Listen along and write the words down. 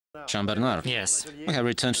Jean-Bernard, Yes, we have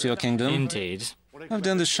returned to your kingdom. indeed. I've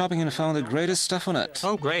done the shopping and found the greatest stuff on it.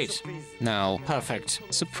 Oh, great. Now, Perfect.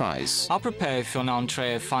 surprise. I'll prepare for an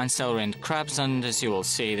entree of fine celery and crabs, and as you will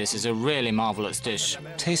see, this is a really marvelous dish.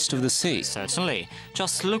 Taste of the sea. Certainly.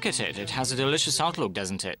 Just look at it. It has a delicious outlook,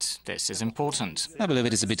 doesn't it? This is important. I believe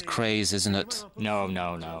it is a bit crazy, isn't it? No,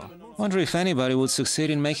 no, no. Wonder if anybody would succeed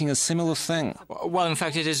in making a similar thing. Well, in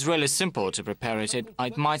fact, it is really simple to prepare it.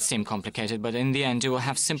 It might seem complicated, but in the end, you will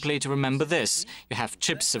have simply to remember this. You have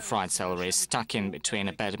chips of fried celery stuck in between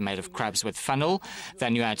a bed made of crabs with fennel.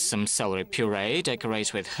 Then you add some celery puree,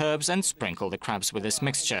 decorate with herbs, and sprinkle the crabs with this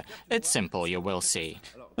mixture. It's simple, you will see.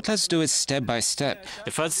 But let's do it step by step.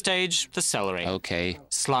 The first stage, the celery. Okay.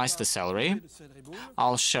 Slice the celery.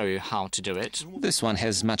 I'll show you how to do it. This one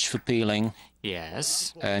has much for peeling,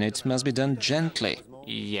 Yes. and it must be done gently.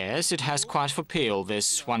 Yes, it has quite for peel.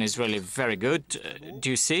 This one is really very good. Do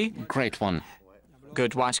you see? Great one.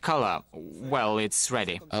 Good white color. Well, it's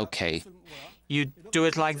ready. Okay. You do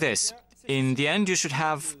it like this. In the end, you should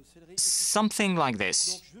have something like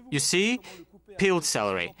this. You see? Peeled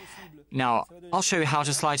celery. Now, I'll show you how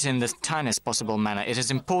to slice it in the tiniest possible manner. It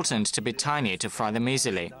is important to be tiny to fry them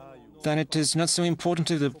easily. Then it is not so important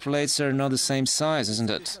if the plates are not the same size, isn't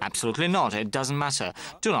it? Absolutely not. It doesn't matter.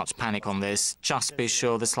 Do not panic on this. Just be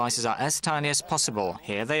sure the slices are as tiny as possible.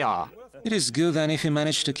 Here they are. It is good then if you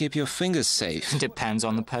manage to keep your fingers safe. Depends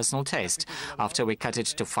on the personal taste. After we cut it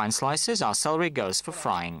to fine slices, our celery goes for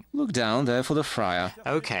frying. Look down there for the fryer.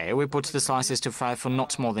 Okay, we put the slices to fry for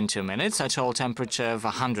not more than 2 minutes at a temperature of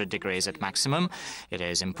 100 degrees at maximum. It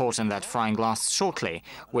is important that frying lasts shortly.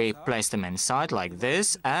 We place them inside like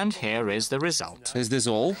this, and here is the result. Is this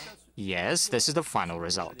all? Yes, this is the final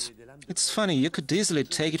result. It's funny, you could easily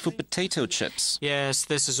take it for potato chips. Yes,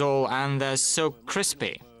 this is all, and they're so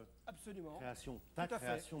crispy.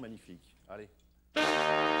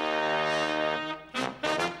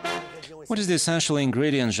 What is the essential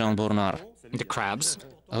ingredient, Jean-Bernard? The crabs.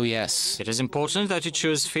 Oh yes. It is important that you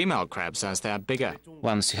choose female crabs as they are bigger.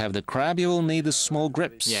 Once you have the crab, you will need the small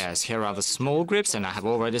grips. Yes, here are the small grips, and I have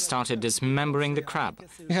already started dismembering the crab.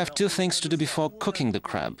 You have two things to do before cooking the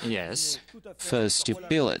crab. Yes, First, you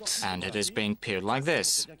peel it. and it is being peeled like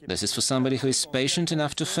this. This is for somebody who is patient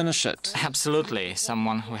enough to finish it. Absolutely,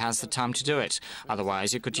 someone who has the time to do it.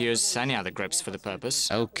 Otherwise, you could use any other grips for the purpose.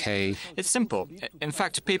 Okay. It's simple. In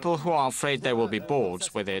fact, people who are afraid they will be bored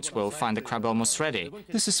with it will find the crab almost ready.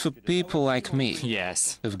 This is for people like me.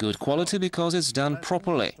 Yes, Of good quality because it's done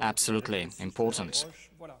properly. absolutely important.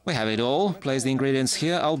 We have it all. Place the ingredients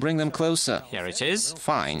here. I'll bring them closer. Here it is.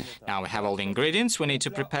 Fine. Now we have all the ingredients. We need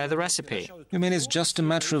to prepare the recipe. You mean it's just a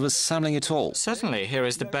matter of assembling it all? Certainly, here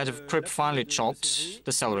is the bed of crab finely chopped,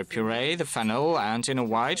 the celery puree, the fennel, and in a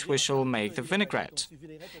white we shall make the vinaigrette.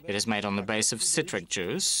 It is made on the base of citric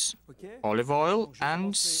juice, olive oil,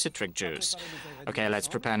 and citric juice. Okay, let's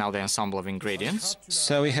prepare now the ensemble of ingredients.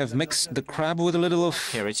 So we have mixed the crab with a little of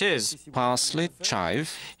Here it is. parsley,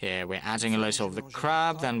 chive, Here we're adding a little of the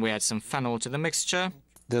crab, then we add some fennel to the mixture.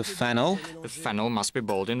 the fennel. The fennel must be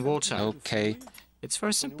boiled in water. Okay. It's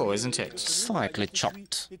very simple, isn't it? Slightly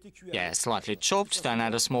chopped. Yeah, slightly chopped, then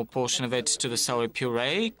add a small portion of it to the celery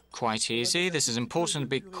puree. Quite easy. This is important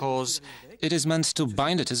because It is meant to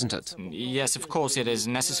bind it, isn't it? yes, of course, it is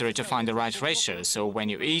necessary to find the right ratio, so when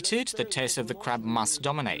you eat it, the taste of the crab must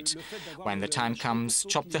dominate. When the time comes,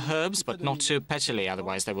 chop the herbs, but not too pettily,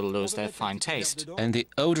 otherwise they will lose their fine taste. And the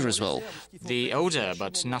odor as well. The odor,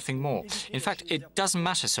 but nothing more. In fact, it doesn't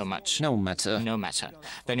matter so much. No matter. No matter.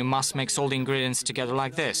 Then you must mix all the ingredients together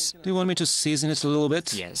like this. Do you want me to season it a little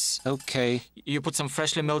bit? Yes. Okay. You put some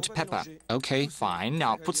freshly milled pepper. Okay. Fine.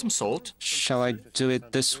 Now put some salt. Shall I do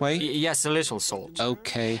it this way? Yes, a little salt.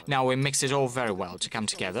 Okay. Now we mix it all very well to come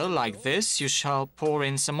together. Like this, you shall pour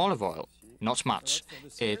in some olive oil. Not much.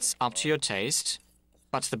 It's up to your taste.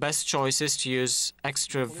 But the best choice is to use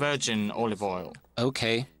extra virgin olive oil.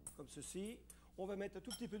 Okay.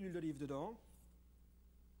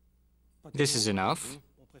 This is enough.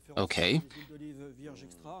 Okay.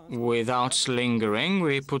 Without lingering,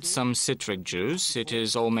 we put some citric juice. It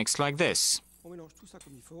is all mixed like this.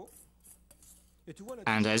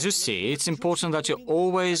 And as you see, it's important that you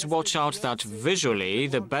always watch out that visually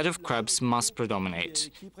the bed of crabs must predominate.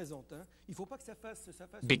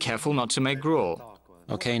 Be careful not to make gruel.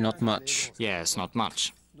 Okay, not much. Yes, not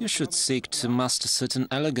much. You should seek to master certain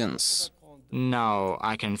elegance. Now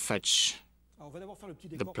I can fetch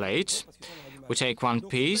the plate. We take one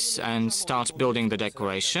piece and start building the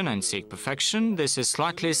decoration and seek perfection. This is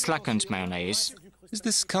slightly slackened mayonnaise. Is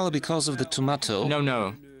this color because of the tomato?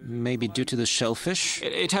 No. Maybe due to the shellfish?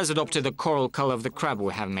 It has adopted the coral color of the crab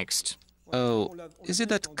we have mixed. Oh, is it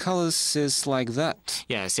that colors is like that?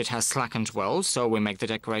 Yes, it has slackened well, so we make the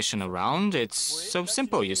decoration around. It's so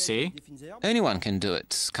simple, you see. Anyone can do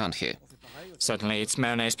it, can't he? Certainly, it's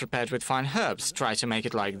mayonnaise prepared with fine herbs. Try to make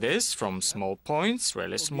it like this, from small points,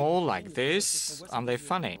 really small, like this. Aren't they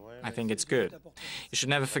funny? I think it's good. You should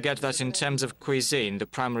never forget that in terms of cuisine, the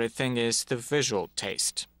primary thing is the visual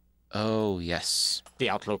taste. Oh, yes. The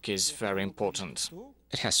outlook is very important.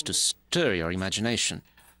 It has to stir your imagination.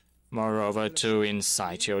 Moreover, to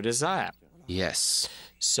incite your desire. Yes.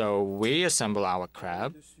 So we assemble our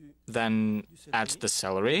crab, then add the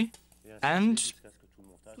celery, and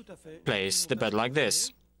place the bed like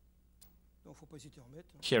this.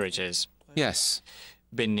 Here it is. Yes.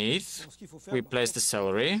 Beneath, we place the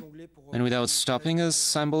celery. And without stopping,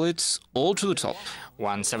 assemble it all to the top.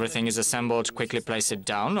 Once everything is assembled, quickly place it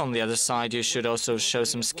down. On the other side, you should also show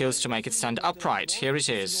some skills to make it stand upright. Here it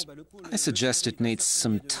is. I suggest it needs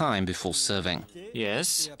some time before serving.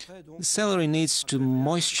 Yes. The celery needs to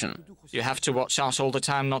moisten. You have to watch out all the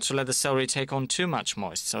time not to let the celery take on too much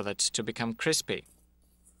moist, so that to become crispy.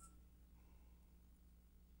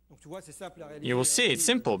 You will see, it's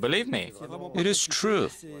simple, believe me. It is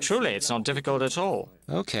true. Truly, it's not difficult at all.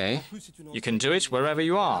 Okay. You can do it wherever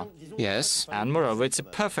you are. Yes. And moreover, it's a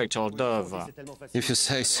perfect hors d'oeuvre. If you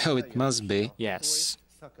say so, it must be. Yes.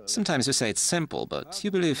 Sometimes you say it's simple, but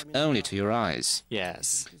you believe only to your eyes.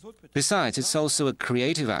 Yes. Besides, it's also a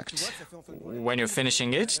creative act. When you're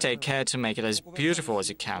finishing it, take care to make it as beautiful as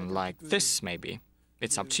you can, like this, maybe.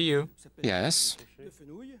 It's up to you. Yes.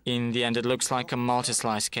 In the end, it looks like a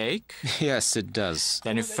multi-slice cake. Yes, it does.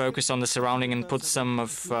 Then you focus on the surrounding and put some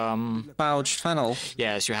of, Poached fennel.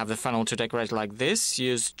 Yes, you have the fennel to decorate like this.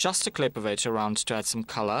 Use just a clip of it around to add some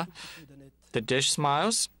color. The dish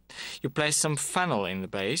smiles. You place some fennel in the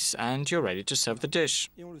base, and you're ready to serve the dish.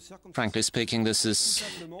 Frankly speaking, this is...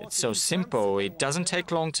 It's so simple, it doesn't take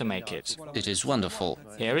long to make it. It is wonderful.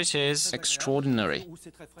 Here it is. Extraordinary.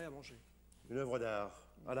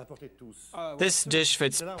 This dish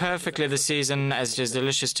fits perfectly the season, as it is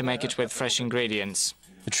delicious to make it with fresh ingredients.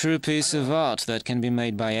 A true piece of art that can be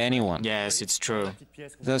made by anyone. Yes, it's true.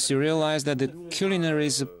 Thus you realize that the culinary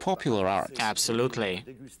is a popular art. Absolutely.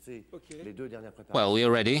 Well, we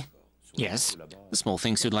are ready. Yes. The small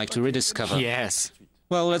things you'd like to rediscover. Yes.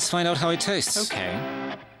 Well, let's find out how it tastes.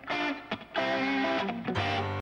 Okay.